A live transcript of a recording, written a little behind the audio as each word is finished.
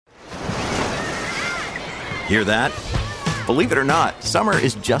Hear that? Believe it or not, summer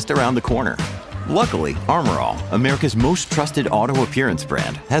is just around the corner. Luckily, Armor All, America's most trusted auto appearance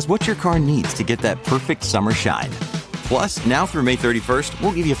brand, has what your car needs to get that perfect summer shine. Plus, now through May 31st,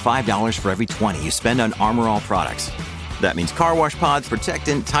 we'll give you $5 for every $20 you spend on Armor All products. That means car wash pods,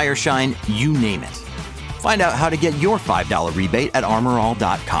 protectant, tire shine, you name it. Find out how to get your $5 rebate at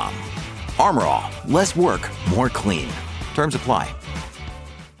armorall.com. Armor All, less work, more clean. Terms apply.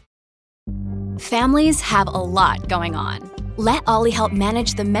 Families have a lot going on. Let Ollie help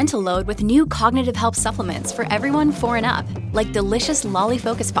manage the mental load with new cognitive help supplements for everyone 4 and up, like delicious Lolly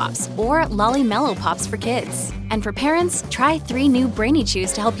Focus Pops or Lolly Mellow Pops for kids. And for parents, try 3 new Brainy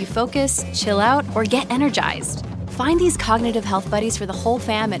Chews to help you focus, chill out, or get energized. Find these cognitive health buddies for the whole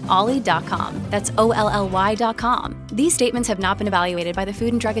fam at ollie.com. That's OLLY.com. These statements have not been evaluated by the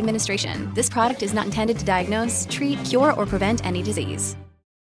Food and Drug Administration. This product is not intended to diagnose, treat, cure, or prevent any disease.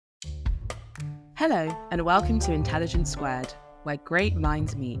 Hello, and welcome to Intelligence Squared, where great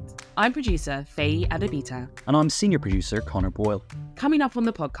minds meet. I'm producer Faye Adebita. And I'm senior producer Connor Boyle. Coming up on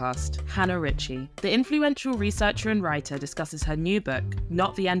the podcast, Hannah Ritchie. The influential researcher and writer discusses her new book,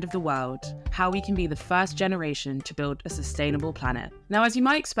 Not the End of the World, How We Can Be the First Generation to Build a Sustainable Planet. Now, as you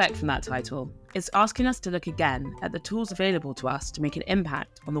might expect from that title, it's asking us to look again at the tools available to us to make an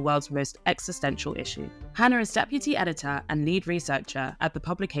impact on the world's most existential issue. Hannah is deputy editor and lead researcher at the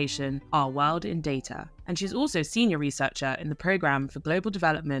publication Our World in Data, and she's also senior researcher in the Programme for Global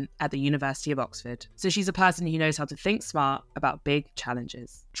Development at the University of Oxford. So she's a person who knows how to think smart about big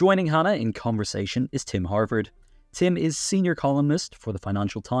challenges. Joining Hannah in conversation is Tim Harford. Tim is senior columnist for the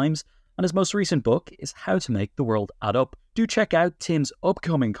Financial Times, and his most recent book is How to Make the World Add Up. Do check out Tim's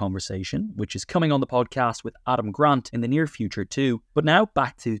upcoming conversation, which is coming on the podcast with Adam Grant in the near future too. But now,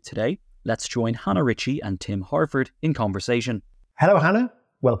 back to today. Let's join Hannah Ritchie and Tim Harford in conversation. Hello, Hannah.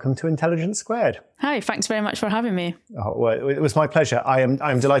 Welcome to Intelligence Squared. Hi, thanks very much for having me. Oh, well, it was my pleasure.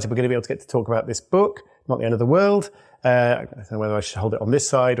 I'm delighted we're going to be able to get to talk about this book, Not the End of the World. I don't know whether I should hold it on this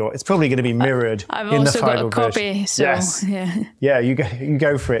side or it's probably going to be mirrored in the final version. I've also got a copy, so yes. Yeah, you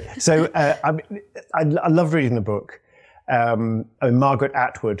go for it. So I love reading the book. Margaret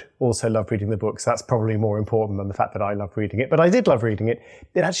Atwood also loved reading the book, so that's probably more important than the fact that I love reading it. But I did love reading it.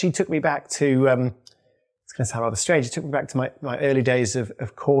 It actually took me back to, it's going to sound rather strange, it took me back to my early days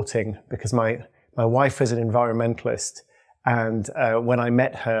of courting, because my wife was an environmentalist, and when I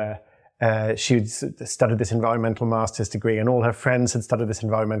met her, she'd studied this environmental master's degree, and all her friends had studied this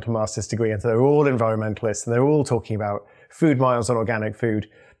environmental master's degree, and so they were all environmentalists, and they were all talking about food miles on organic food.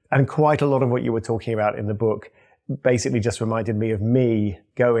 And quite a lot of what you were talking about in the book basically just reminded me of me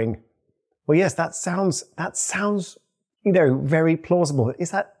going, well, yes, that sounds, very plausible.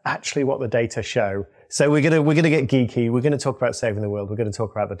 Is that actually what the data show? So we're gonna get geeky. We're gonna talk about saving the world. We're gonna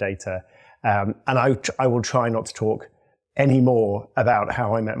talk about the data, and I will try not to talk any more about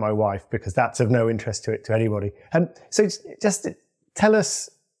how I met my wife, because that's of no interest to anybody. So just tell us,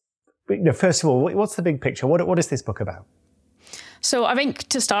 first of all, what's the big picture? What is this book about? So I think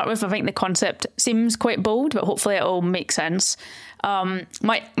to start with, I think the concept seems quite bold, but hopefully it'll make sense.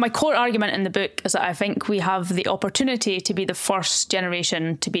 My core argument in the book is that I think we have the opportunity to be the first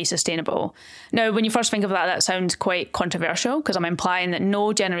generation to be sustainable. Now, when you first think of that, that sounds quite controversial, because I'm implying that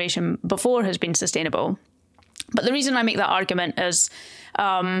no generation before has been sustainable. But the reason I make that argument is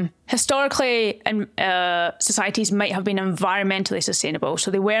historically societies might have been environmentally sustainable, so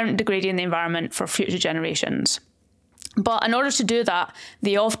they weren't degrading the environment for future generations. But in order to do that,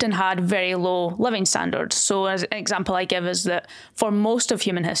 they often had very low living standards. So as an example I give is that for most of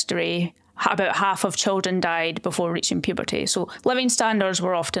human history, about half of children died before reaching puberty. So living standards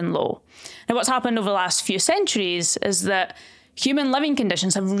were often low. Now, what's happened over the last few centuries is that human living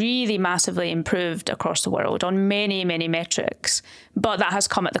conditions have really massively improved across the world on many, many metrics. But that has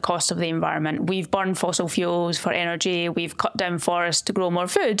come at the cost of the environment. We've burned fossil fuels for energy. We've cut down forests to grow more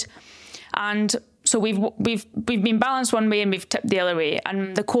food. And so we've been balanced one way and we've tipped the other way.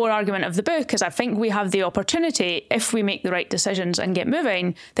 And the core argument of the book is I think we have the opportunity, if we make the right decisions and get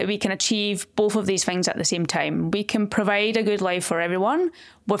moving, that we can achieve both of these things at the same time. We can provide a good life for everyone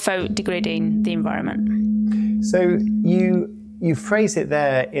without degrading the environment. So you phrase it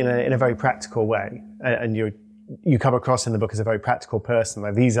there in a very practical way, and you come across in the book as a very practical person.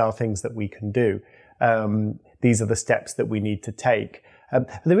 Like, these are things that we can do. These are the steps that we need to take.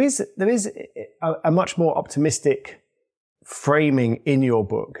 There is a much more optimistic framing in your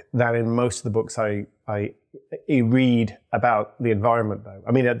book than in most of the books I read about the environment, though.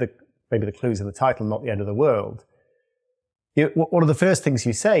 I mean, maybe the clue's in the title, Not the End of the World. One of the first things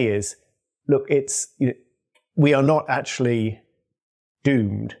you say is, look, we are not actually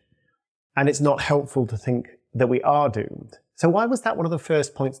doomed, and it's not helpful to think that we are doomed. So why was that one of the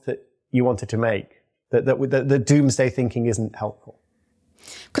first points that you wanted to make? That doomsday thinking isn't helpful?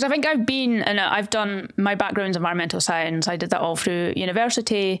 Because I think I've done, my background's environmental science. I did that all through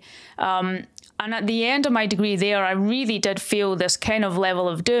university. And at the end of my degree there, I really did feel this kind of level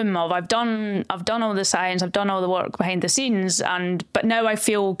of doom of I've done all the science, I've done all the work behind the scenes, but now I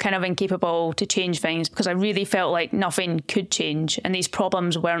feel kind of incapable to change things because I really felt like nothing could change and these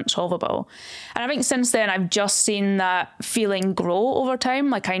problems weren't solvable. And I think since then I've just seen that feeling grow over time.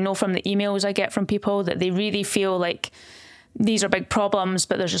 Like I know from the emails I get from people that they really feel like these are big problems,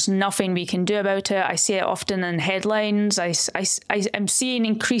 but there's just nothing we can do about it. I see it often in headlines. I'm seeing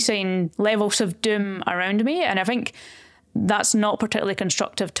increasing levels of doom around me, and I think that's not particularly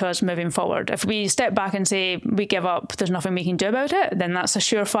constructive to us moving forward. If we step back and say we give up, there's nothing we can do about it, then that's a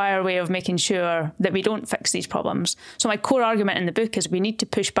surefire way of making sure that we don't fix these problems. So my core argument in the book is we need to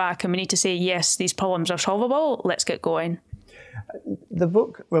push back and we need to say, yes, these problems are solvable, let's get going. The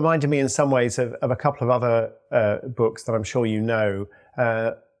book reminded me in some ways of a couple of other books that I'm sure you know.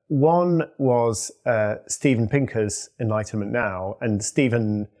 One was Steven Pinker's Enlightenment Now, and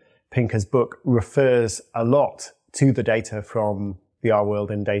Steven Pinker's book refers a lot to the data from the Our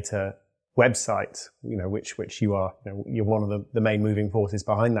World in Data website, which you are, you're one of the main moving forces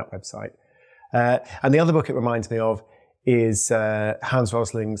behind that website. And the other book it reminds me of is Hans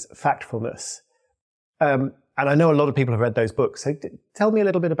Rosling's Factfulness. And I know a lot of people have read those books. So tell me a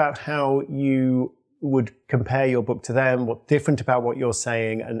little bit about how you would compare your book to them, what's different about what you're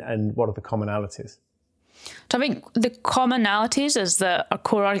saying, and what are the commonalities? So I think the commonalities is that our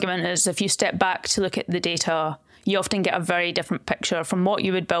core argument is if you step back to look at the data, you often get a very different picture from what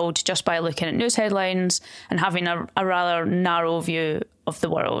you would build just by looking at news headlines and having a rather narrow view of the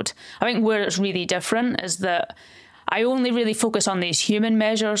world. I think where it's really different is that I only really focus on these human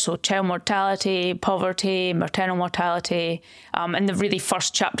measures, so child mortality, poverty, maternal mortality, in the really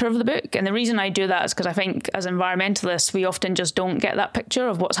first chapter of the book. And the reason I do that is because I think as environmentalists, we often just don't get that picture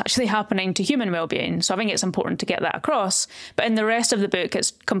of what's actually happening to human well-being. So I think it's important to get that across. But in the rest of the book,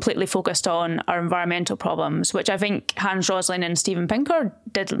 it's completely focused on our environmental problems, which I think Hans Rosling and Steven Pinker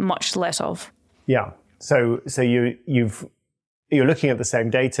did much less of. Yeah. So you're looking at the same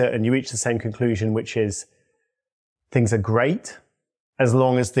data and you reach the same conclusion, which is things are great as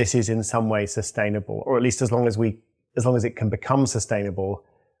long as this is in some way sustainable, or at least as long as it can become sustainable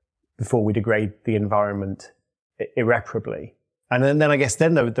before we degrade the environment irreparably. And then I guess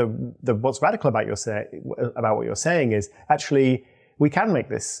the what's radical about what you're saying is actually we can make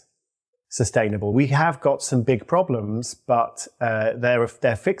this sustainable. We have got some big problems, but they're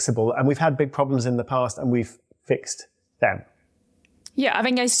fixable, and we've had big problems in the past, and we've fixed them. Yeah, I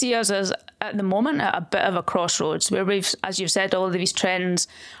think I see us as, at the moment, at a bit of a crossroads where we've, as you've said, all of these trends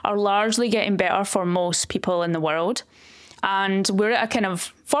are largely getting better for most people in the world. And we're at a kind of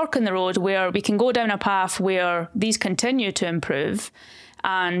fork in the road where we can go down a path where these continue to improve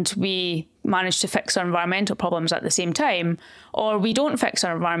and we manage to fix our environmental problems at the same time, or we don't fix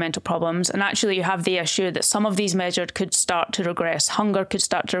our environmental problems and actually you have the issue that some of these measures could start to regress. Hunger could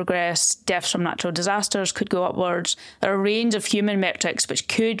start to regress, deaths from natural disasters could go upwards. There are a range of human metrics which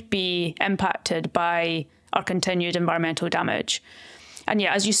could be impacted by our continued environmental damage. And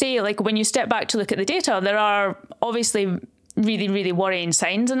yeah, as you say, like when you step back to look at the data, there are obviously really, really worrying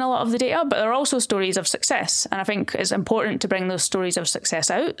signs in a lot of the data, but there are also stories of success. And I think it's important to bring those stories of success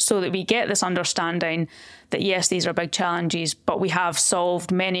out so that we get this understanding that, yes, these are big challenges, but we have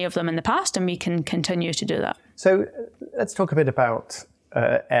solved many of them in the past and we can continue to do that. So let's talk a bit about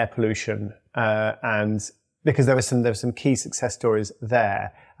air pollution, and because there were some key success stories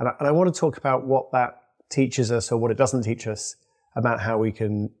there. And I want to talk about what that teaches us or what it doesn't teach us about how we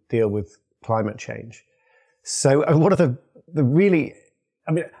can deal with climate change. So what are the really,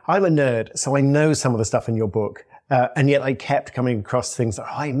 I mean, I'm a nerd, so I know some of the stuff in your book, and yet I kept coming across things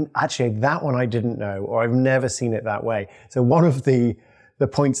that, actually, that one I didn't know, or I've never seen it that way. So one of the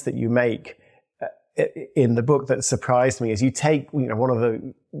points that you make in the book that surprised me is you take, one of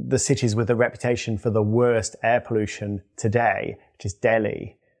the cities with a reputation for the worst air pollution today, which is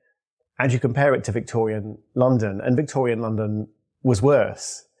Delhi, and you compare it to Victorian London, and Victorian London was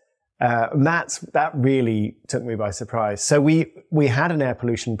worse. And that really took me by surprise. So we had an air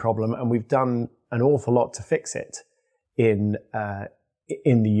pollution problem, and we've done an awful lot to fix it in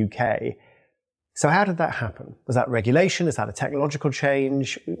the UK. So how did that happen? Was that regulation? Is that a technological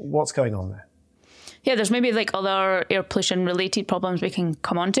change? What's going on there? Yeah, there's maybe like other air pollution related problems we can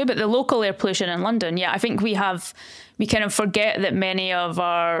come on to, but the local air pollution in London, yeah, I think we have we kind of forget that many of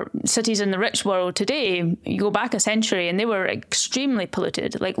our cities in the rich world today, you go back a century and they were extremely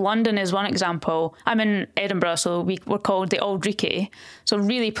polluted. Like London is one example. I'm in Edinburgh, so we were called the Old Ritchie, so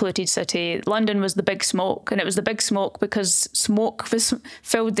really polluted city. London was the big smoke, and it was the big smoke because smoke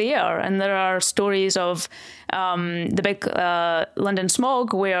filled the air. And there are stories of the big London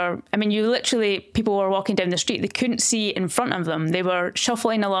smog where, I mean, you literally, people were walking down the street, they couldn't see in front of them. They were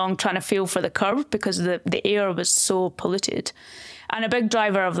shuffling along trying to feel for the curb because the air was so polluted. And a big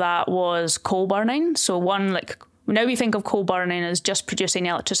driver of that was coal burning. So now we think of coal burning as just producing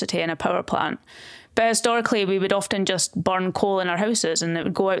electricity in a power plant. But historically, we would often just burn coal in our houses and it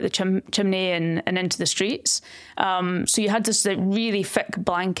would go out the chimney and into the streets. So you had this really thick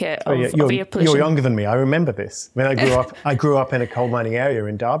blanket of air pollution. You're younger than me. I remember this. I mean, I grew up in a coal mining area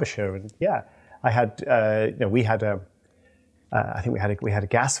in Derbyshire, and I had I think we had a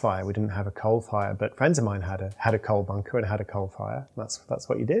gas fire. We didn't have a coal fire, but friends of mine had a coal bunker and had a coal fire. That's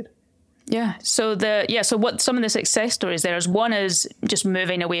what you did. Yeah. So what some of the success stories there is, one is just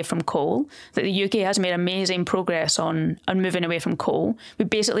moving away from coal. That the UK has made amazing progress on moving away from coal. We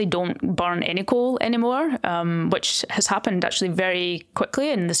basically don't burn any coal anymore, which has happened actually very quickly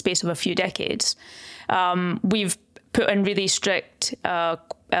in the space of a few decades. We've put in really strict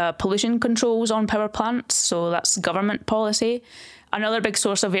pollution controls on power plants, so that's government policy. Another big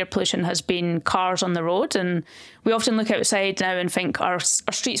source of air pollution has been cars on the road, and we often look outside now and think our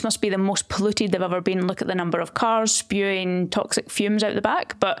streets must be the most polluted they've ever been. Look at the number of cars spewing toxic fumes out the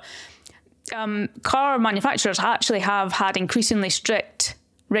back. But car manufacturers actually have had increasingly strict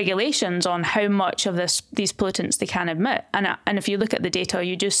regulations on how much of these pollutants they can emit. And if you look at the data,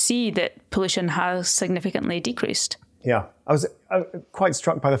 you just see that pollution has significantly decreased. Yeah, I was quite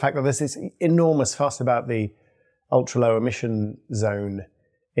struck by the fact that there's this enormous fuss about the ultra-low emission zone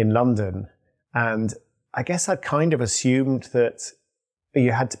in London. And I guess I'd kind of assumed that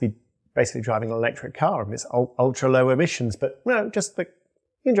you had to be basically driving an electric car and it's ultra-low emissions. But no, just you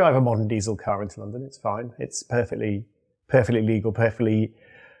can drive a modern diesel car into London. It's fine. It's perfectly legal, perfectly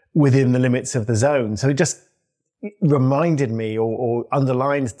within the limits of the zone. So it just reminded me or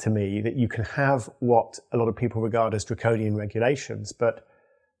underlined to me that you can have what a lot of people regard as draconian regulations, but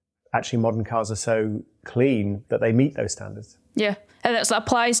actually modern cars are so clean that they meet those standards. Yeah, and that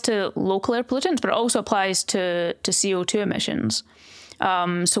applies to local air pollutants, but it also applies to CO2 emissions.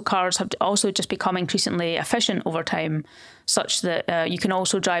 So cars have also just become increasingly efficient over time, such that you can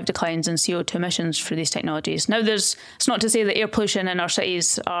also drive declines in CO2 emissions for these technologies. Now, it's not to say that air pollution in our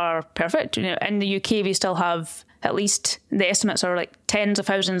cities are perfect. In the UK, we still have at least, the estimates are like tens of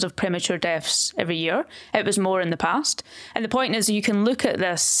thousands of premature deaths every year. It was more in the past. And the point is you can look at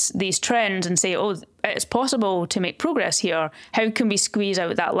these trends and say, oh, it's possible to make progress here. How can we squeeze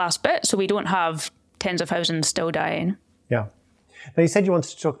out that last bit so we don't have tens of thousands still dying? Yeah. Now, you said you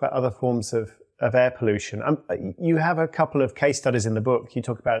wanted to talk about other forms of air pollution. You have a couple of case studies in the book. You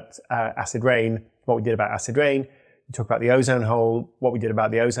talk about acid rain, what we did about acid rain. You talk about the ozone hole, what we did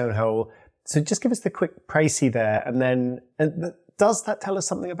about the ozone hole. So just give us the quick précis there. And does that tell us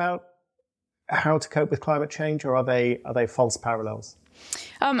something about how to cope with climate change, or are they false parallels?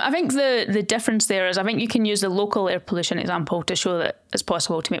 I think the difference there is I think you can use the local air pollution example to show that it's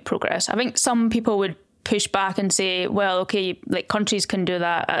possible to make progress. I think some people would push back and say, well, okay, like countries can do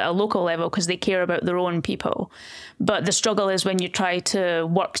that at a local level because they care about their own people. But the struggle is when you try to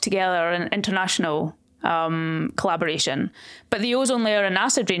work together in international collaboration. But the ozone layer and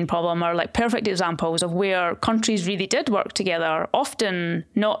acid rain problem are like perfect examples of where countries really did work together, often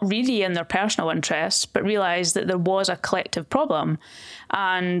not really in their personal interests, but realised that there was a collective problem.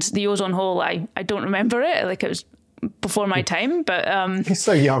 And the ozone hole, I don't remember it, like it was before my time, but... You're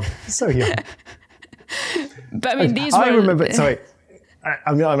so young, so young. But I mean, I remember, sorry,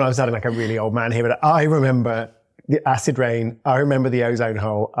 I'm sounding like a really old man here, but I remember the acid rain. I remember the ozone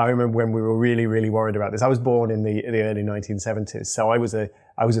hole. I remember when we were really, really worried about this. I was born in the early 1970s, so I was a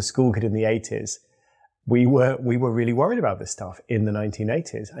school kid in the 80s. We were really worried about this stuff in the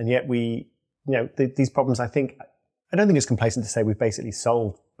 1980s, and yet these problems. I don't think it's complacent to say we've basically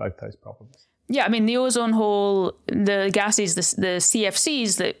solved both those problems. Yeah, I mean, the ozone hole, the gases, the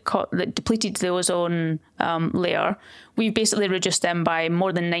CFCs that depleted the ozone layer, we've basically reduced them by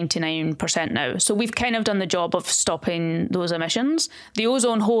more than 99% now. So we've kind of done the job of stopping those emissions. The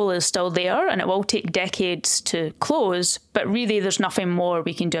ozone hole is still there and it will take decades to close, but really there's nothing more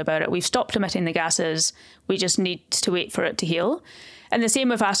we can do about it. We've stopped emitting the gases. We just need to wait for it to heal. And the same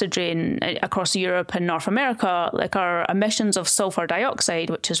with acid rain across Europe and North America. Like our emissions of sulfur dioxide,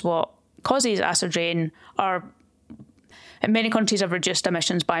 which is what causes acid rain, are and many countries have reduced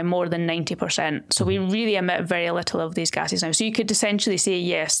emissions by more than 90%. So we really emit very little of these gases now. So you could essentially say,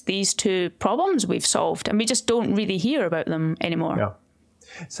 yes, these two problems we've solved, and we just don't really hear about them anymore. Yeah.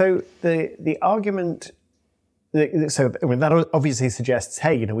 So the argument, that obviously suggests,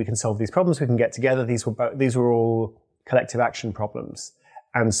 hey, we can solve these problems, we can get together. These were all collective action problems,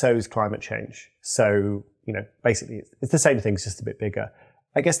 and so is climate change. So, basically it's the same thing, it's just a bit bigger.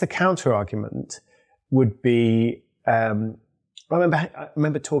 I guess the counter argument would be, I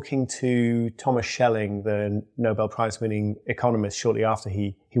remember talking to Thomas Schelling, the Nobel Prize winning economist, shortly after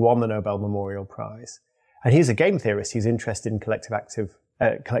he won the Nobel Memorial Prize. And he's a game theorist. He's interested in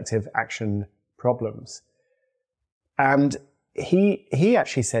collective action problems. And he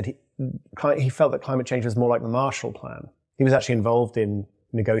actually said he felt that climate change was more like the Marshall Plan. He was actually involved in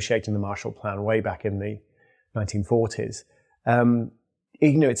negotiating the Marshall Plan way back in the 1940s.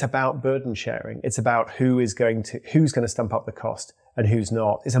 It's about burden sharing. It's about who's going to stump up the cost and who's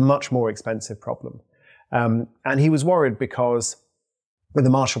not. It's a much more expensive problem. And he was worried because with the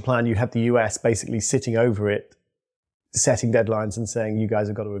Marshall Plan, you had the US basically sitting over it, setting deadlines and saying, you guys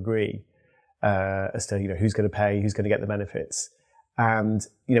have got to agree as to who's going to pay, who's going to get the benefits. And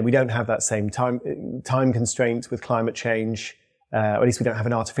we don't have that same time constraints with climate change. Or at least we don't have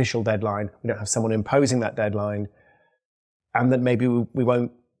an artificial deadline. We don't have someone imposing that deadline, and that maybe we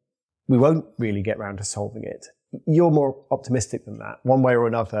won't really get around to solving it. You're more optimistic than that. One way or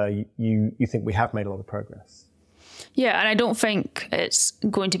another, you think we have made a lot of progress. Yeah, and I don't think it's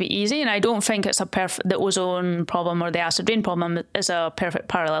going to be easy, and I don't think it's the ozone problem or the acid rain problem is a perfect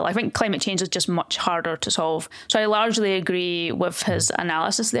parallel. I think climate change is just much harder to solve. So I largely agree with his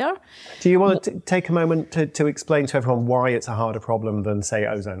analysis there. Do you want to take a moment to explain to everyone why it's a harder problem than, say,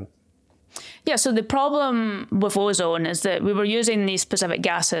 ozone? Yeah, so the problem with ozone is that we were using these specific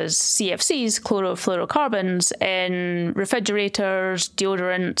gases, CFCs, chlorofluorocarbons, in refrigerators,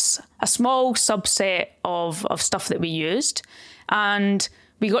 deodorants, a small subset of stuff that we used. And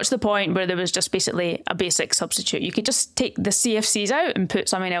we got to the point where there was just basically a basic substitute. You could just take the CFCs out and put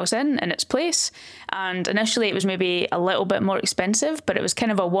something else in its place. And initially it was maybe a little bit more expensive, but it was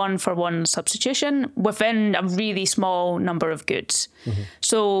kind of a one-for-one substitution within a really small number of goods. Mm-hmm.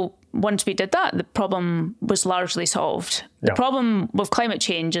 So once we did that, the problem was largely solved. Yeah. The problem with climate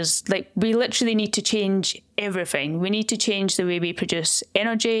change is we literally need to change everything. We need to change the way we produce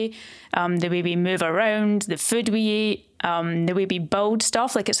energy, the way we move around, the food we eat, the way we build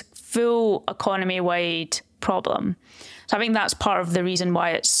stuff. It's a full economy-wide problem. So I think that's part of the reason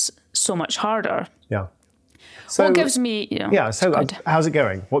why it's so much harder. Yeah. So what gives me, so how's it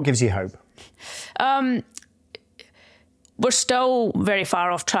going? What gives you hope? We're still very far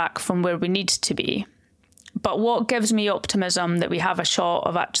off track from where we need to be. But what gives me optimism that we have a shot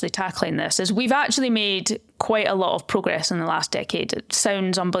of actually tackling this is we've actually made quite a lot of progress in the last decade. It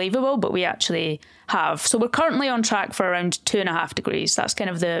sounds unbelievable, but we actually have. So we're currently on track for around 2.5 degrees. That's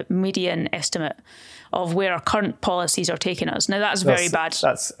kind of the median estimate of where our current policies are taking us. Now, that's very bad.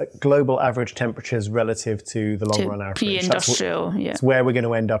 That's global average temperatures relative to the long-run average. Pre-industrial, That's where we're going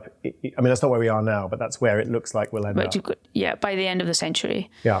to end up. I mean, that's not where we are now, but that's where it looks like we'll end up. Yeah, by the end of the century.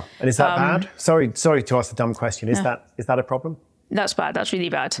 Yeah. And is that bad? Sorry to ask the dumb question. Is that a problem? That's bad. That's really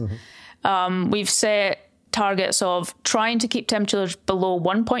bad. Mm-hmm. We've set targets of trying to keep temperatures below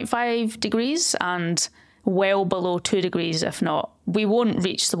 1.5 degrees and well below 2 degrees, if not. We won't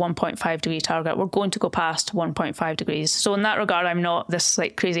reach the 1.5 degree target. We're going to go past 1.5 degrees. So in that regard, I'm not this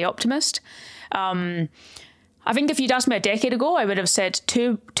crazy optimist. I think if you'd asked me a decade ago, I would have said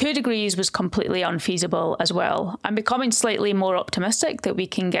 2 degrees was completely unfeasible as well. I'm becoming slightly more optimistic that we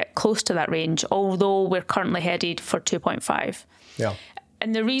can get close to that range, although we're currently headed for 2.5. Yeah.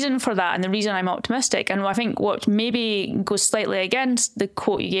 And the reason for that, and the reason I'm optimistic, and I think what maybe goes slightly against the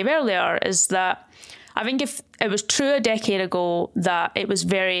quote you gave earlier, is that I think if it was true a decade ago that it was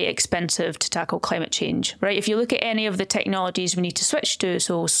very expensive to tackle climate change, right? If you look at any of the technologies we need to switch to,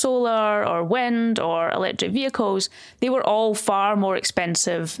 so solar or wind or electric vehicles, they were all far more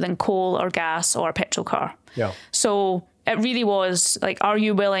expensive than coal or gas or a petrol car. Yeah. So it really was are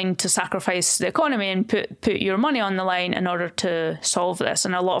you willing to sacrifice the economy and put your money on the line in order to solve this?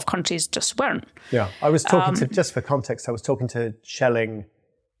 And a lot of countries just weren't. Yeah. I was talking just for context, I was talking to Schelling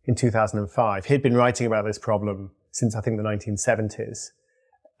in 2005. He'd been writing about this problem since, I think, the 1970s.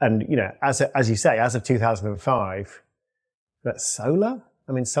 And, as you say, as of 2005, that's solar?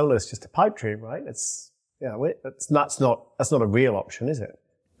 I mean, solar is just a pipe dream, right? That's not a real option, is it?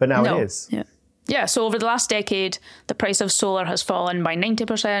 But now it is. Yeah. Yeah, so over the last decade, the price of solar has fallen by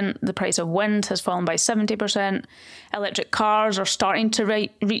 90%, the price of wind has fallen by 70%, electric cars are starting to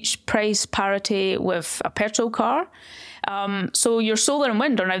reach price parity with a petrol car. So your solar and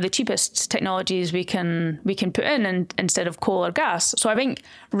wind are now the cheapest technologies we can put in and instead of coal or gas. So I think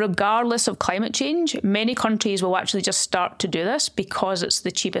regardless of climate change, many countries will actually just start to do this because it's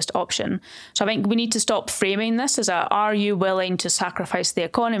the cheapest option. So I think we need to stop framing this as are you willing to sacrifice the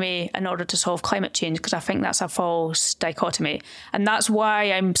economy in order to solve climate change? Because I think that's a false dichotomy. And that's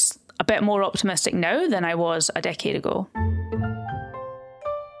why I'm a bit more optimistic now than I was a decade ago.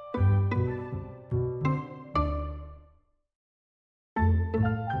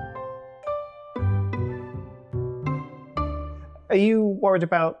 Are you worried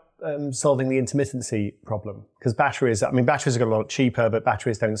about solving the intermittency problem? Because batteries have got a lot cheaper, but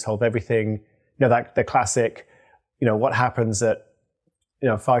batteries don't solve everything. That the classic, what happens at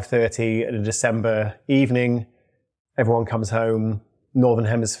 5:30 in a December evening, everyone comes home, Northern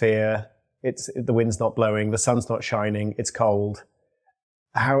Hemisphere, the wind's not blowing, the sun's not shining, it's cold.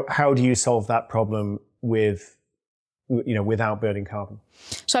 How do you solve that problem without burning carbon?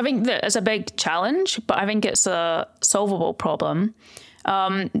 So I think that is a big challenge, but I think it's a solvable problem.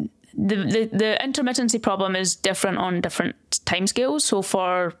 The intermittency problem is different on different timescales. So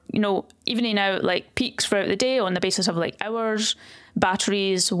for, evening out like peaks throughout the day on the basis of like hours,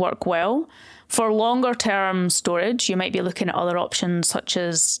 batteries work well. For longer term storage, you might be looking at other options such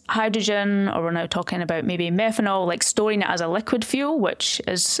as hydrogen, or we're now talking about maybe methanol, like storing it as a liquid fuel, which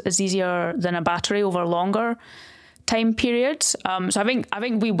is easier than a battery over longer time periods. So I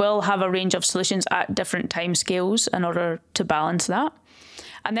think we will have a range of solutions at different time scales in order to balance that.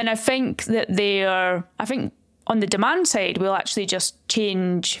 And then I think on the demand side, we'll actually just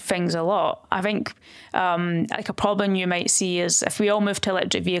change things a lot. I think like a problem you might see is if we all move to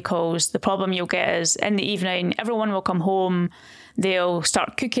electric vehicles, the problem you'll get is in the evening, everyone will come home, they'll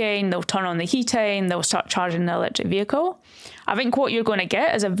start cooking, they'll turn on the heating, they'll start charging the electric vehicle. I think what you're going to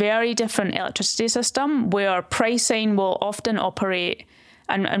get is a very different electricity system where pricing will often operate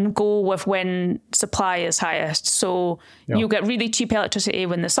and go with when supply is highest. So you'll get really cheap electricity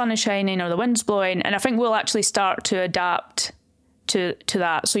when the sun is shining or the wind's blowing. And I think we'll actually start to adapt to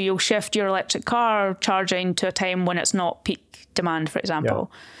that. So you'll shift your electric car charging to a time when it's not peak demand, for example.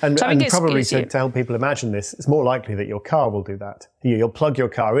 Yeah. And probably to help people imagine this, it's more likely that your car will do that. You'll plug your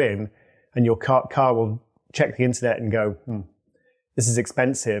car in and your car will check the internet and go, this is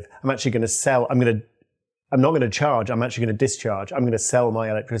expensive. I'm actually going to sell. I'm not going to charge. I'm actually going to discharge. I'm going to sell my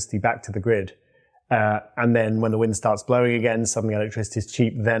electricity back to the grid. And then when the wind starts blowing again, suddenly electricity is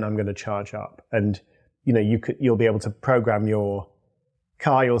cheap. Then I'm going to charge up. And, you'll be able to program your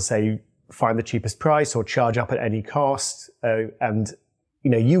car. You'll say, find the cheapest price or charge up at any cost. And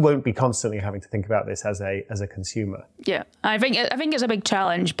you won't be constantly having to think about this as a consumer. Yeah, I think it's a big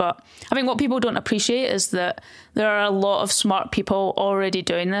challenge, but I think what people don't appreciate is that there are a lot of smart people already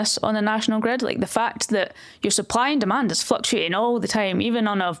doing this on the national grid. Like the fact that your supply and demand is fluctuating all the time, even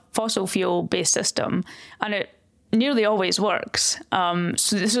on a fossil fuel based system, and it nearly always works.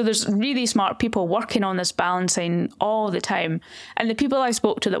 So there's really smart people working on this balancing all the time. And the people I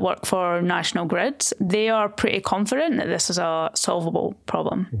spoke to that work for national grids, they are pretty confident that this is a solvable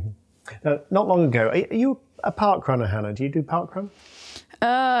problem. Mm-hmm. Not long ago, are you a park runner, Hannah? Do you do park run?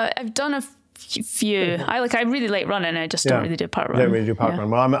 I've done a few. I really like running. I just don't really do park run. Don't really do park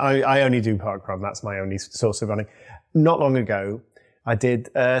run. Well, I only do park run. That's my only source of running. Not long ago, I did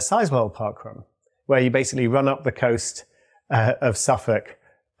a Sizewell park run, where you basically run up the coast of Suffolk,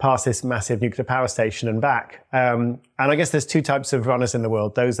 past this massive nuclear power station and back. And I guess there's two types of runners in the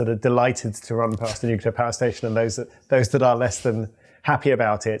world: those that are delighted to run past a nuclear power station, and those that are less than happy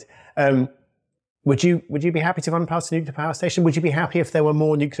about it. Would you be happy to run past a nuclear power station? Would you be happy if there were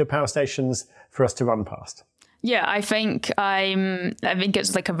more nuclear power stations for us to run past? Yeah, I think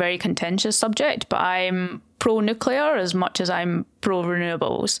it's like a very contentious subject, but I'm pro-nuclear as much as I'm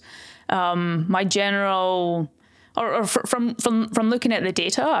pro-renewables. My general, from looking at the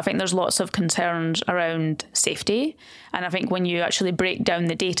data, I think there's lots of concerns around safety. And I think when you actually break down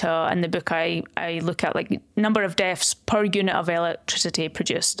the data in the book, I look at like number of deaths per unit of electricity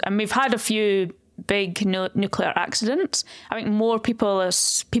produced. And we've had a few big nuclear accidents. I think people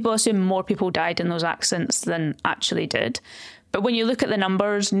assume more people died in those accidents than actually did. But when you look at the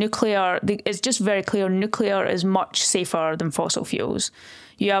numbers, it's just very clear nuclear is much safer than fossil fuels.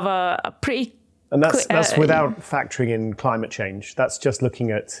 You have a pretty... And that's without factoring in climate change. That's just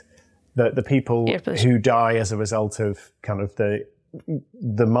looking at the people who die as a result of kind of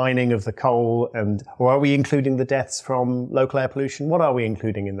the mining of the coal, or are we including the deaths from local air pollution? What are we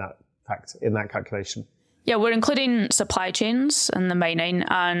including in that calculation? Yeah, we're including supply chains and the mining,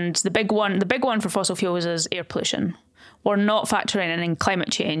 and the big one for fossil fuels is air pollution, we're not factoring in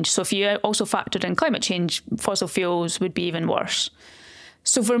climate change. So if you also factored in climate change, fossil fuels would be even worse.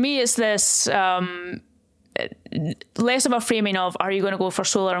 So for me, it's this less of a framing of, are you going to go for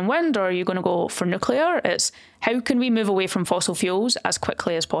solar and wind, or are you going to go for nuclear? It's how can we move away from fossil fuels as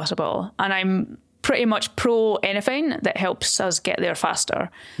quickly as possible? And I'm pretty much pro anything that helps us get there faster.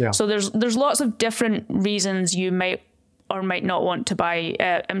 Yeah. So there's lots of different reasons you might or might not want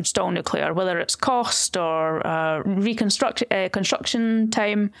to install nuclear, whether it's cost or construction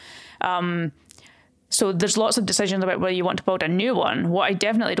time. So there's lots of decisions about whether you want to build a new one. What I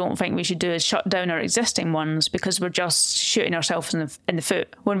definitely don't think we should do is shut down our existing ones, because we're just shooting ourselves in the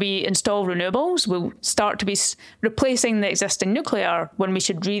foot. When we install renewables, we'll start to be replacing the existing nuclear when we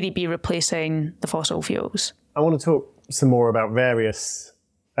should really be replacing the fossil fuels. I want to talk some more about various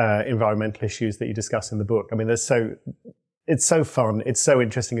environmental issues that you discuss in the book. I mean, it's so fun, it's so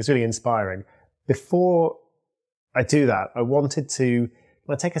interesting, it's really inspiring. Before I do that, I wanted to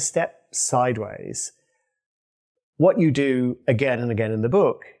take a step sideways. What you do again and again in the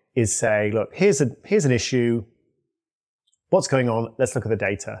book is say, look, here's an issue. What's going on? Let's look at the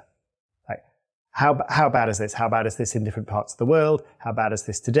data. Like, how bad is this? How bad is this in different parts of the world? How bad is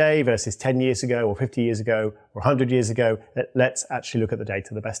this today versus 10 years ago or 50 years ago or 100 years ago? Let's actually look at the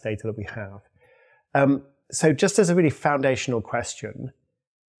data, the best data that we have. So just as a really foundational question,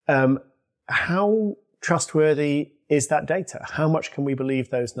 how trustworthy is that data? How much can we believe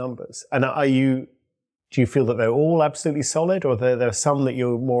those numbers? And do you feel that they're all absolutely solid, or there are some that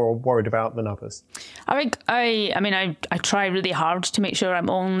you're more worried about than others? I think I try really hard to make sure I'm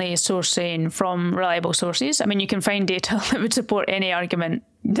only sourcing from reliable sources. I mean, you can find data that would support any argument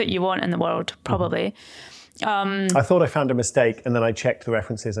that you want in the world, probably. I thought I found a mistake, and then I checked the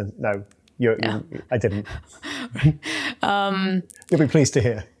references, and no, I didn't. You'll be pleased to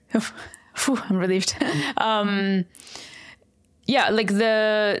hear. I'm relieved. Like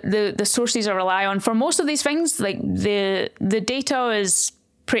the sources I rely on for most of these things, like the data is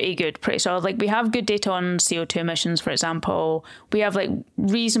pretty good, pretty solid. Like we have good data on CO2 emissions, for example. We have like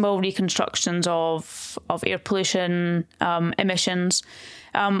reasonable reconstructions of air pollution emissions.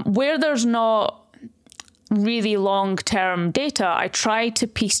 Where there's not really long-term data, I try to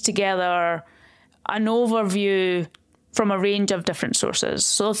piece together an overview from a range of different sources.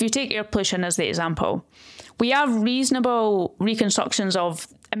 So if you take air pollution as the example, we have reasonable reconstructions of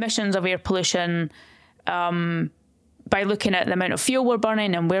emissions of air pollution by looking at the amount of fuel we're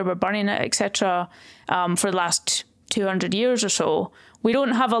burning and where we're burning it, etc. For the last 200 years or so. We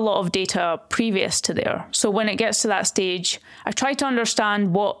don't have a lot of data previous to there. So when it gets to that stage, I try to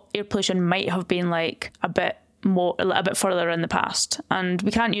understand what air pollution might have been like a bit further in the past. And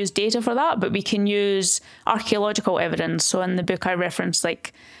we can't use data for that, but we can use archaeological evidence. So in the book I reference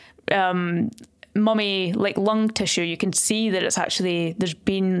like mummy like lung tissue. You can see that it's actually there's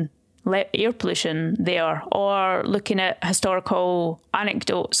been air pollution there, or looking at historical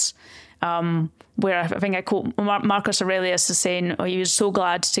anecdotes where I think I quote Marcus Aurelius as saying, he was so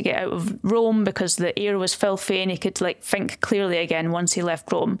glad to get out of Rome because the air was filthy and he could like think clearly again once he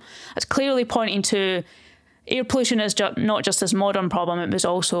left Rome. It's clearly pointing to air pollution is not just this modern problem, it was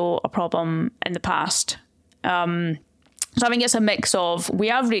also a problem in the past. So I think it's a mix of, we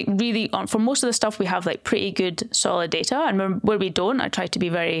have really, for most of the stuff, we have like pretty good solid data, and where we don't, I try to be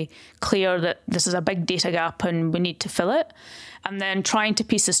very clear that this is a big data gap and we need to fill it. And then trying to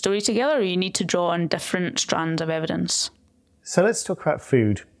piece the story together, you need to draw on different strands of evidence. So let's talk about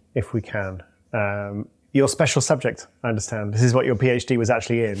food, if we can. Your special subject, I understand. This is what your PhD was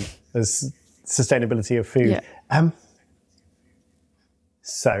actually in, as sustainability of food. Yeah.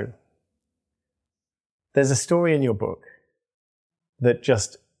 So there's a story in your book that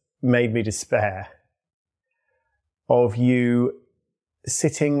just made me despair, of you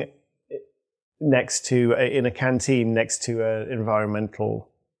sitting in a canteen next to an environmental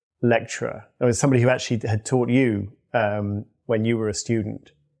lecturer. It was somebody who actually had taught you when you were a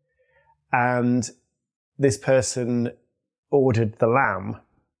student. And this person ordered the lamb.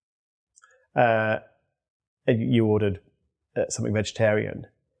 You ordered something vegetarian,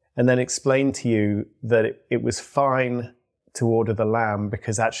 and then explained to you that it was fine to order the lamb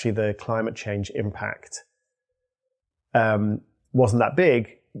because actually the climate change impact wasn't that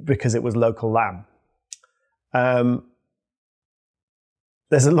big because it was local lamb.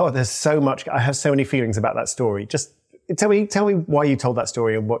 There's so much, I have so many feelings about that story. Just tell me why you told that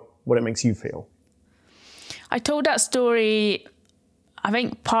story and what it makes you feel. I told that story, I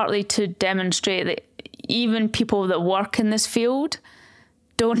think, partly to demonstrate that even people that work in this field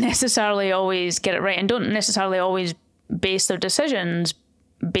don't necessarily always get it right and don't necessarily always base their decisions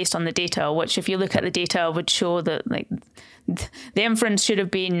based on the data, which if you look at the data would show that like the inference should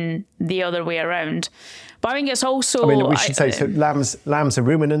have been the other way around. But I think it's also... I mean, we should say, so lambs are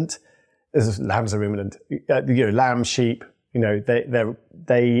ruminant. Lambs are ruminant. Lamb, sheep,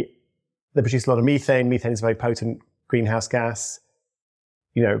 they produce a lot of methane. Methane is a very potent greenhouse gas.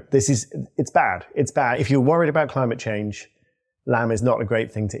 It's bad. It's bad. If you're worried about climate change, lamb is not a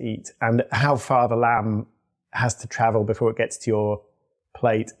great thing to eat. And how far the lamb has to travel before it gets to your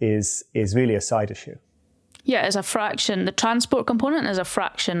plate is really a side issue. Yeah, it's a fraction. The transport component is a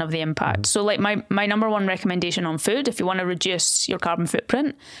fraction of the impact. So like my number one recommendation on food, if you want to reduce your carbon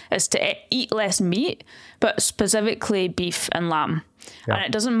footprint, is to eat less meat, but specifically beef and lamb. Yeah. And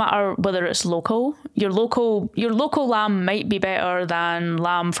it doesn't matter whether it's local. Your local lamb might be better than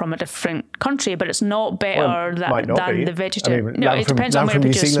lamb from a different country, but it's not better than the vegetarian. It depends on where it's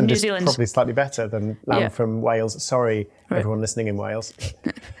produced. New Zealand is probably slightly better than lamb from Wales. Sorry, everyone listening in Wales.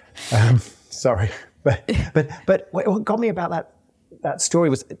 Sorry. But what got me about that story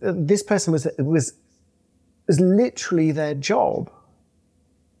was this person was literally their job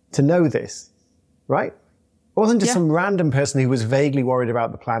to know this, right? It wasn't just some random person who was vaguely worried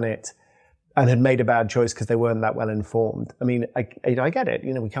about the planet and had made a bad choice because they weren't that well informed. I mean, I get it.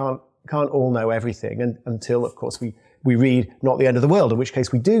 We can't all know everything until, of course, we read Not the End of the World, in which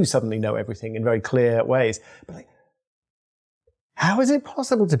case we do suddenly know everything in very clear ways. But how is it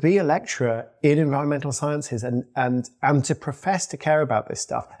possible to be a lecturer in environmental sciences and to profess to care about this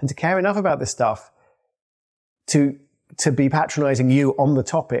stuff and to care enough about this stuff to be patronizing you on the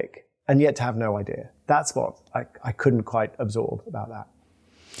topic and yet to have no idea? That's what I couldn't quite absorb about that.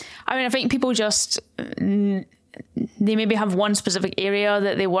 I mean, I think people just, they maybe have one specific area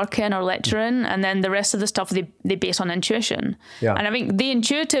that they work in or lecture in, and then the rest of the stuff they base on intuition. Yeah. And I think the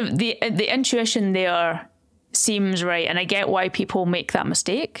intuition there seems right, and I get why people make that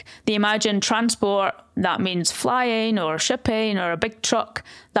mistake. They imagine transport, that means flying or shipping or a big truck,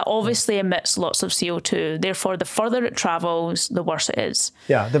 that obviously emits lots of CO2. Therefore, the further it travels, the worse it is.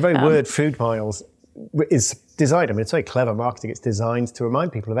 Yeah, the very word food miles is designed, I mean, it's very clever marketing. It's designed to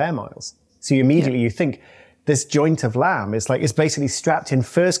remind people of air miles. So you think this joint of lamb is it's basically strapped in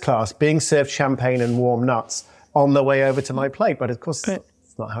first class, being served champagne and warm nuts on the way over to my plate. But of course,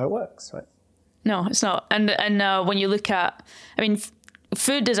 it's not how it works, right? No, it's not. And when you look at, I mean,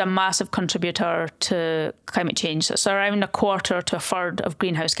 food is a massive contributor to climate change. It's around 1/4 to 1/3 of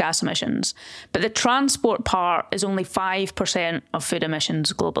greenhouse gas emissions. But the transport part is only 5% of food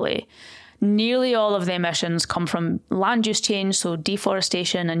emissions globally. Nearly all of the emissions come from land use change, so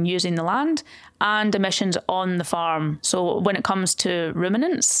deforestation and using the land, and emissions on the farm. So when it comes to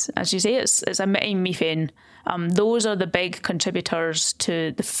ruminants, as you say, it's emitting methane. Those are the big contributors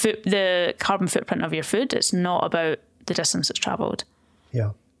to the carbon footprint of your food. It's not about the distance it's travelled.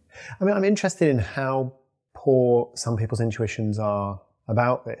 Yeah. I mean, I'm interested in how poor some people's intuitions are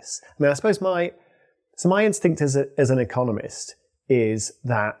about this. I mean, I suppose my instinct as an economist is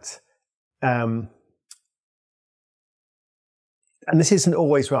that, and this isn't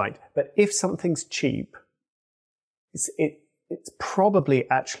always right, but if something's cheap, it's probably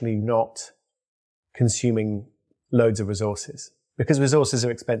actually not consuming loads of resources, because resources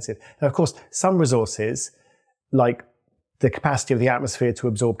are expensive. Now, of course, some resources, like the capacity of the atmosphere to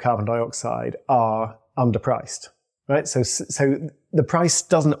absorb carbon dioxide, are underpriced, right? So the price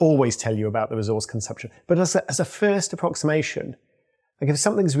doesn't always tell you about the resource consumption. But as a first approximation, if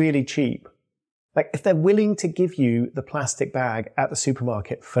something's really cheap, if they're willing to give you the plastic bag at the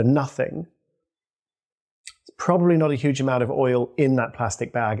supermarket for nothing, probably not a huge amount of oil in that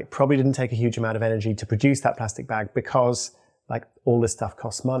plastic bag. It probably didn't take a huge amount of energy to produce that plastic bag because all this stuff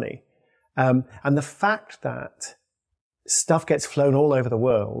costs money. And the fact that stuff gets flown all over the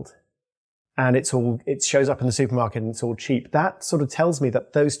world and it shows up in the supermarket and it's all cheap, that sort of tells me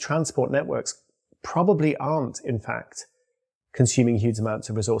that those transport networks probably aren't, in fact, consuming huge amounts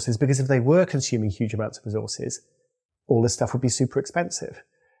of resources, because if they were consuming huge amounts of resources, all this stuff would be super expensive.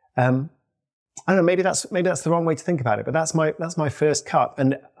 I don't know, maybe that's the wrong way to think about it, but that's my first cut.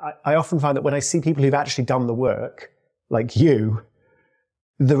 And I often find that when I see people who've actually done the work, like you,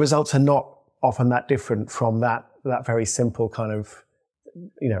 the results are not often that different from that very simple kind of,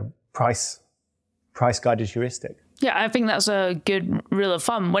 price guided heuristic. Yeah, I think that's a good rule of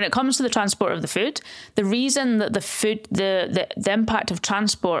thumb. When it comes to the transport of the food, the reason that the impact of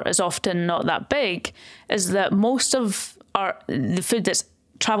transport is often not that big is that most of the food that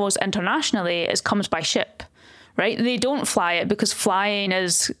travels internationally comes by ship, right? They don't fly it because flying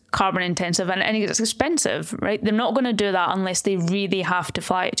is carbon intensive and it's expensive, right? They're not going to do that unless they really have to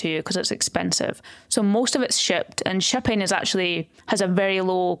fly it to you because it's expensive. So most of it's shipped, and shipping has a very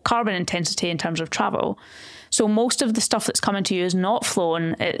low carbon intensity in terms of travel. So most of the stuff that's coming to you is not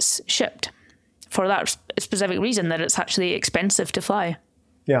flown, it's shipped for that specific reason, that it's actually expensive to fly.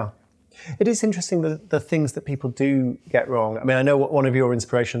 Yeah. It is interesting the things that people do get wrong. I mean, I know one of your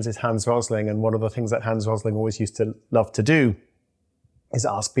inspirations is Hans Rosling, and one of the things that Hans Rosling always used to love to do is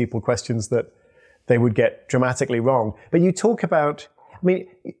ask people questions that they would get dramatically wrong. But you talk about, I mean,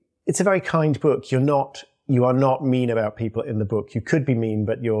 it's a very kind book. You are not mean about people in the book. You could be mean,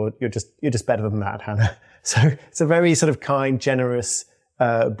 but you're just better than that, Hannah. So it's a very sort of kind, generous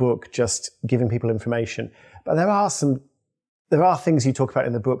book, just giving people information. But there are things you talk about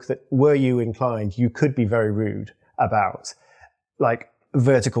in the book that, were you inclined, you could be very rude about, like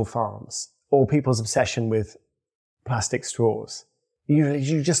vertical farms or people's obsession with plastic straws.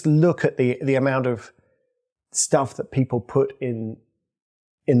 You just look at the amount of stuff that people put in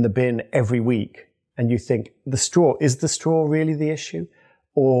the bin every week, and you think, is the straw really the issue?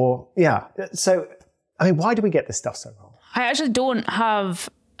 Or, yeah. So, I mean, why do we get this stuff so wrong? I actually don't have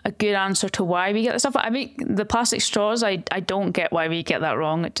a good answer to why we get this stuff. I mean, the plastic straws, I don't get why we get that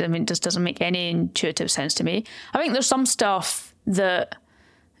wrong. It just doesn't make any intuitive sense to me. I think there's some stuff that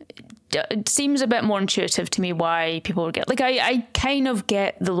it seems a bit more intuitive to me why people would get. Like, I kind of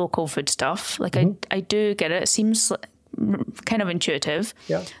get the local food stuff. Like, I do get it. It seems kind of intuitive.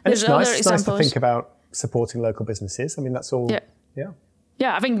 Yeah, and there's it's nice to think about supporting local businesses. I mean, that's all. Yeah.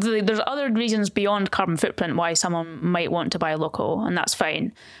 Yeah, I think there's other reasons beyond carbon footprint why someone might want to buy local, and that's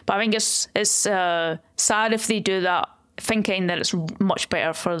fine. But I think it's sad if they do that thinking that it's much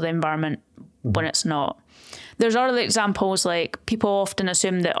better for the environment when it's not. There's other examples, like people often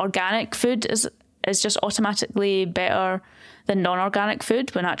assume that organic food is just automatically better than non-organic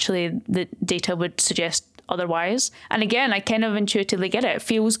food, when actually the data would suggest otherwise. And again, I kind of intuitively get it. It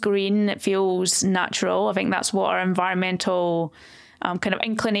feels green, it feels natural. I think that's what our environmental kind of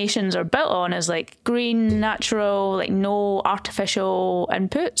inclinations are built on, is like green, natural, like no artificial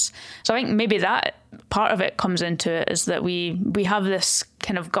inputs. So I think maybe that part of it comes into it, is that we have this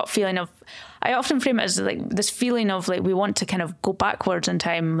kind of gut feeling of, I often frame it as like this feeling of like we want to kind of go backwards in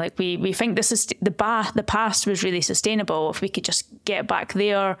time. Like we think this is the past was really sustainable. If we could just get back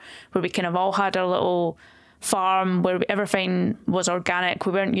there where we kind of all had our little farm where everything was organic,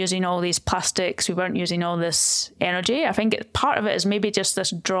 we weren't using all these plastics, we weren't using all this energy. I think part of it is maybe just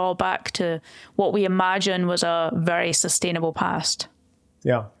this drawback to what we imagine was a very sustainable past.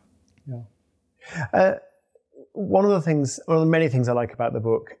 Yeah. One of the many things I like about the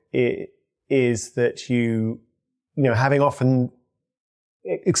book is that you having often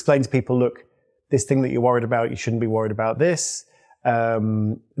explained to people, look, this thing that you're worried about, you shouldn't be worried about this.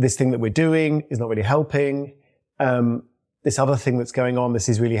 This thing that we're doing is not really helping. This other thing that's going on, this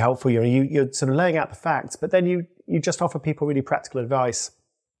is really helpful. You're sort of laying out the facts, but then you just offer people really practical advice,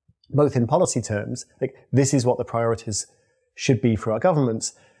 both in policy terms, like this is what the priorities should be for our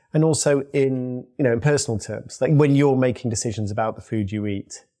governments, and also in personal terms, like when you're making decisions about the food you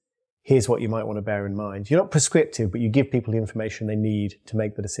eat, here's what you might want to bear in mind. You're not prescriptive, but you give people the information they need to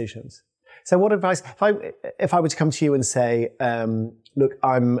make the decisions. So what advice, if I were to come to you and say, look,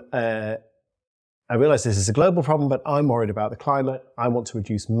 I realize this is a global problem, but I'm worried about the climate. I want to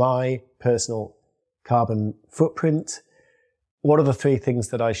reduce my personal carbon footprint. What are the 3 things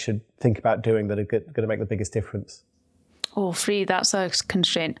that I should think about doing that are going to make the biggest difference? Oh, 3, that's a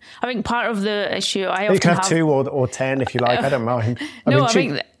constraint. I think part of the issue you can have 2 or 10 if you like. I don't mind.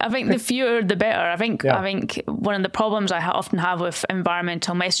 I think the fewer the better. I think one of the problems I often have with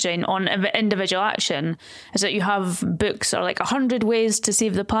environmental messaging on individual action is that you have books that are like 100 ways to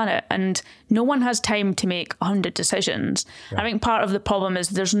save the planet, and no one has time to make 100 decisions. Yeah. I think part of the problem is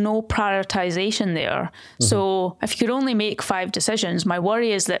there's no prioritization there. Mm-hmm. So if you could only make 5 decisions, my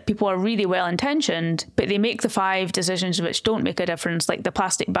worry is that people are really well intentioned, but they make the 5 decisions which don't make a difference, like the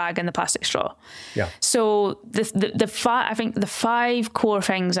plastic bag and the plastic straw. Yeah. So I think the 5 core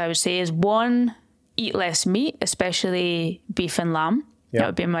things I would say is 1, eat less meat, especially beef and lamb. Yeah. That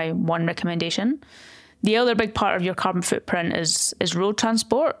would be my 1 recommendation. The other big part of your carbon footprint is road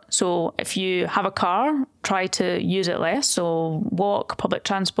transport. So if you have a car, try to use it less. So walk, public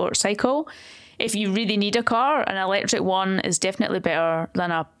transport, cycle. If you really need a car, an electric one is definitely better than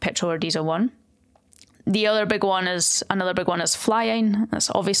a petrol or diesel one. Another big one is flying. That's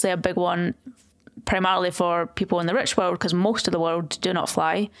obviously a big one, primarily for people in the rich world, because most of the world do not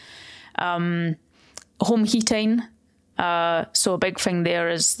fly. Home heating, So a big thing there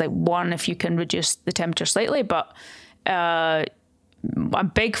is like, one, if you can reduce the temperature slightly, but a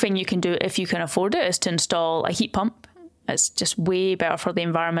big thing you can do if you can afford it is to install a heat pump. It's just way better for the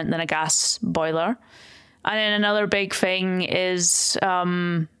environment than a gas boiler. And then another big thing is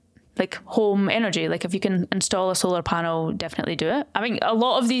like home energy. Like if you can install a solar panel, definitely do it. I mean, a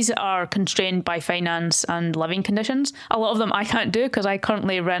lot of these are constrained by finance and living conditions. A lot of them I can't do because I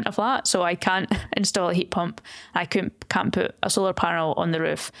currently rent a flat, so I can't install a heat pump. I can't put a solar panel on the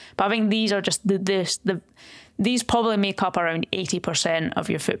roof. But I think these are just these probably make up around 80% of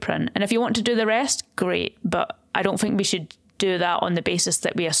your footprint. And if you want to do the rest, great. But I don't think we should do that on the basis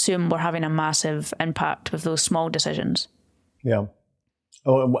that we assume we're having a massive impact with those small decisions. Yeah.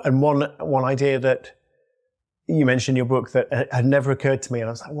 Oh, and one idea that you mentioned in your book that had never occurred to me, and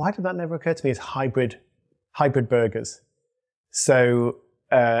I was like, why did that never occur to me, is hybrid burgers. So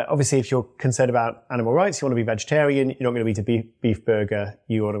obviously, if you're concerned about animal rights, you want to be vegetarian, you're not going to eat a beef burger,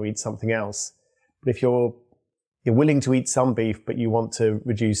 you want to eat something else. But if you're willing to eat some beef, but you want to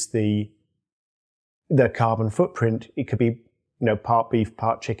reduce the carbon footprint, it could be, part beef,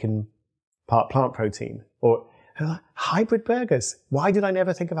 part chicken, part plant protein, or hybrid burgers. Why did I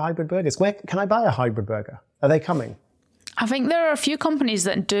never think of hybrid burgers? Where can I buy a hybrid burger? Are they coming? I think there are a few companies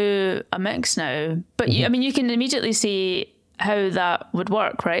that do a mix now, but you can immediately see how that would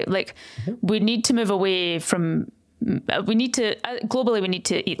work, right? Like we need to move away from, globally we need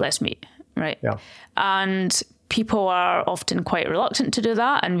to eat less meat, right? Yeah. And people are often quite reluctant to do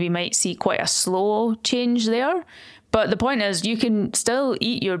that, and we might see quite a slow change there. But the point is, you can still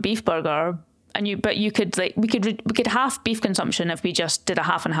eat your beef burger, we could half beef consumption if we just did a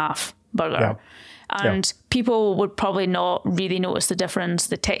half and half burger. Yeah. And people would probably not really notice the difference.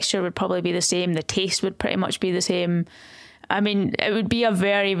 The texture would probably be the same. The taste would pretty much be the same. I mean, it would be a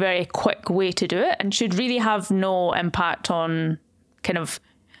very, very quick way to do it, and should really have no impact on kind of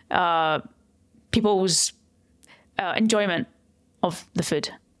people's enjoyment of the food.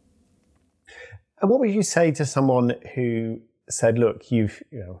 And what would you say to someone who said, "Look, you've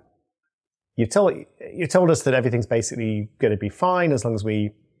told us that everything's basically going to be fine as long as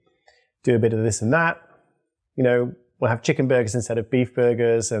we do a bit of this and that. We'll have chicken burgers instead of beef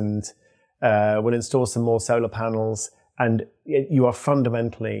burgers, and we'll install some more solar panels." And you are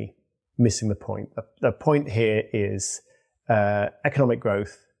fundamentally missing the point. The point here is economic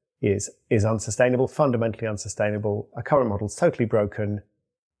growth is unsustainable, fundamentally unsustainable. Our current model is totally broken,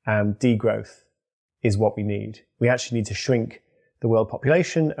 and degrowth is what we need. We actually need to shrink the world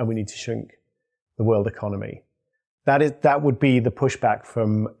population, and we need to shrink the world economy. That would be the pushback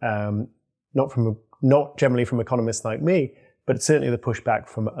from not generally from economists like me, but certainly the pushback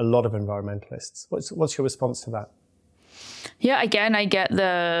from a lot of environmentalists. What's your response to that? Yeah, again, I get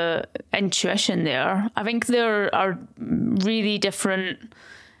the intuition there. I think there are really different,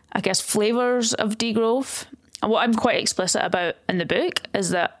 flavors of degrowth. And what I'm quite explicit about in the book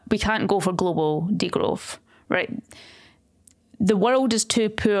is that we can't go for global degrowth, right? The world is too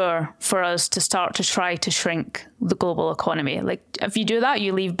poor for us to start to try to shrink the global economy. Like, if you do that,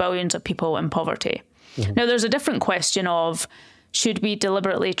 you leave billions of people in poverty. Mm-hmm. Now, there's a different question of, should we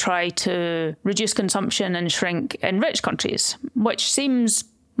deliberately try to reduce consumption and shrink in rich countries, which seems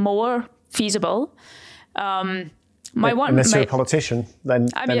more feasible. Unless you're a politician, then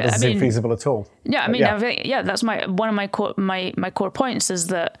this isn't feasible at all. Yeah, I think that's one of my core points is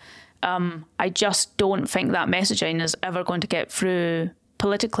that I just don't think that messaging is ever going to get through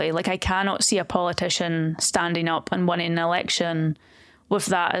politically. Like, I cannot see a politician standing up and winning an election with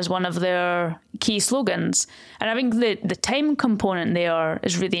that as one of their key slogans. And I think the time component there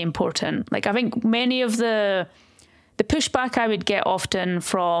is really important. Like, I think many of the pushback I would get often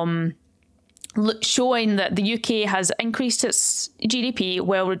from showing that the UK has increased its GDP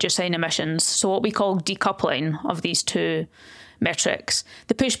while reducing emissions, so what we call decoupling of these two metrics.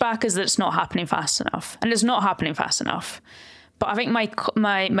 The pushback is that it's not happening fast enough, and it's not happening fast enough. But I think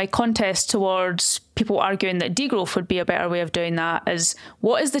my contest towards people arguing that degrowth would be a better way of doing that is,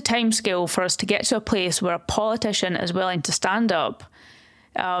 what is the timescale for us to get to a place where a politician is willing to stand up,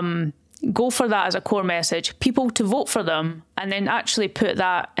 go for that as a core message, people to vote for them, and then actually put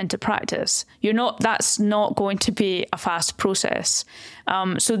that into practice? That's not going to be a fast process.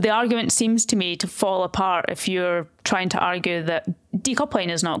 So the argument seems to me to fall apart if you're trying to argue that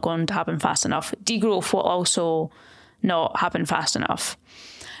decoupling is not going to happen fast enough. Degrowth will also not happen fast enough.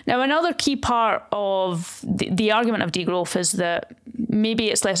 Now, another key part of the argument of degrowth is that maybe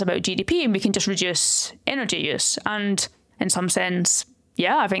it's less about GDP and we can just reduce energy use. And in some sense,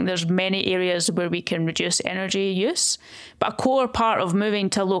 yeah, I think there's many areas where we can reduce energy use. But a core part of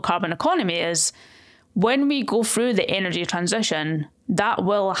moving to a low carbon economy is when we go through the energy transition, that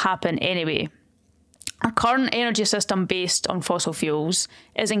will happen anyway. Our current energy system based on fossil fuels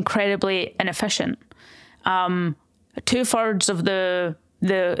is incredibly inefficient. 2/3 of the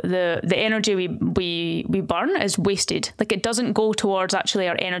energy we burn is wasted. Like, it doesn't go towards actually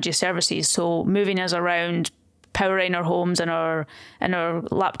our energy services. So moving us around, powering our homes and our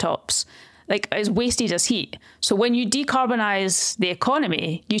laptops, like, is wasted as heat. So when you decarbonize the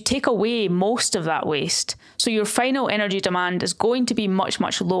economy, you take away most of that waste. So your final energy demand is going to be much,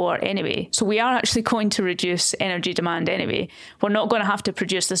 much lower anyway. So we are actually going to reduce energy demand anyway. We're not going to have to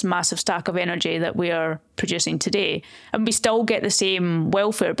produce this massive stack of energy that we are producing today. And we still get the same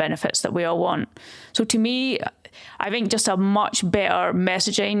welfare benefits that we all want. So to me, I think just a much better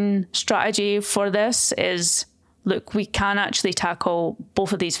messaging strategy for this is, look, we can actually tackle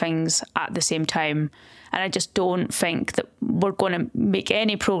both of these things at the same time. And I just don't think that we're going to make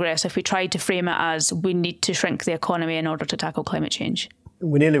any progress if we try to frame it as we need to shrink the economy in order to tackle climate change.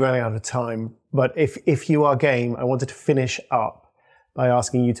 We're nearly running out of time, but if you are game, I wanted to finish up by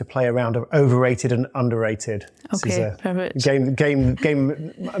asking you to play a round of overrated and underrated. Okay, perfect. Game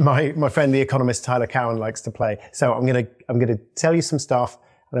my friend, the economist Tyler Cowen, likes to play. So I'm gonna tell you some stuff,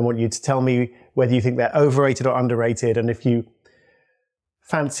 and I want you to tell me whether you think they're overrated or underrated, and if you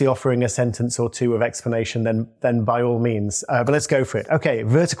fancy offering a sentence or two of explanation, then by all means. But let's go for it. Okay,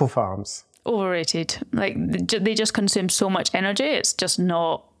 vertical farms. Overrated. Like, they just consume so much energy, it's just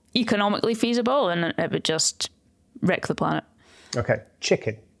not economically feasible, and it would just wreck the planet. Okay,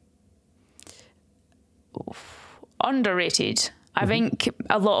 chicken. Underrated. I think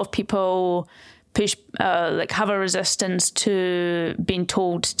a lot of people have a resistance to being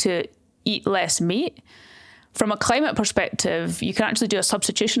told to eat less meat. From a climate perspective, you can actually do a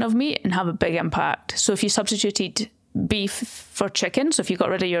substitution of meat and have a big impact. So if you substituted beef for chicken, so if you got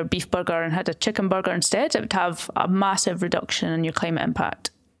rid of your beef burger and had a chicken burger instead, it would have a massive reduction in your climate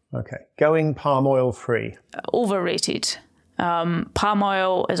impact. Okay. Going palm oil free. Overrated. Palm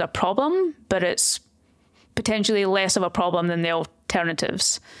oil is a problem, but it's potentially less of a problem than the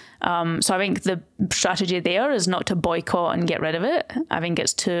alternatives. So I think the strategy there is not to boycott and get rid of it. I think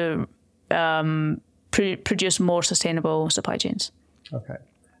it's to produce more sustainable supply chains. Okay.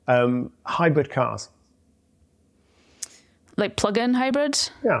 Hybrid cars. Like plug-in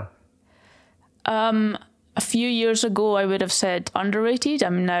hybrids? Yeah. A few years ago, I would have said underrated.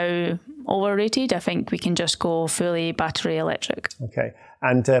 I'm now overrated. I think we can just go fully battery electric. Okay.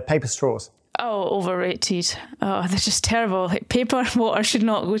 And paper straws. Oh, overrated. Oh, they're just terrible. Like, paper and water should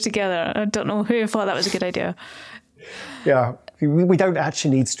not go together. I don't know who thought that was a good idea. Yeah. We don't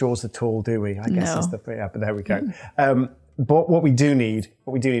actually need straws at all, do we? I guess but there we go. But what we do need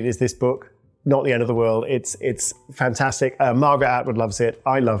is this book, Not the End of the World. It's fantastic. Margaret Atwood loves it.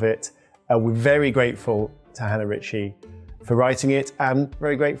 I love it. We're very grateful to Hannah Ritchie for writing it, and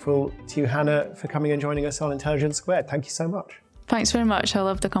very grateful to you, Hannah, for coming and joining us on Intelligence Squared. Thank you so much. Thanks very much. I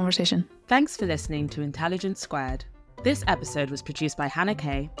love the conversation. Thanks for listening to Intelligence Squared. This episode was produced by Hannah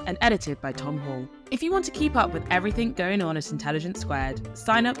Kay and edited by Tom Hall. If you want to keep up with everything going on at Intelligence Squared,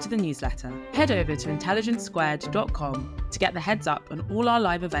 sign up to the newsletter. Head over to intelligencesquared.com to get the heads up on all our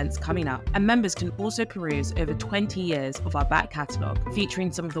live events coming up, and members can also peruse over 20 years of our back catalogue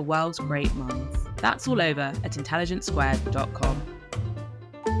featuring some of the world's great minds. That's all over at intelligencesquared.com.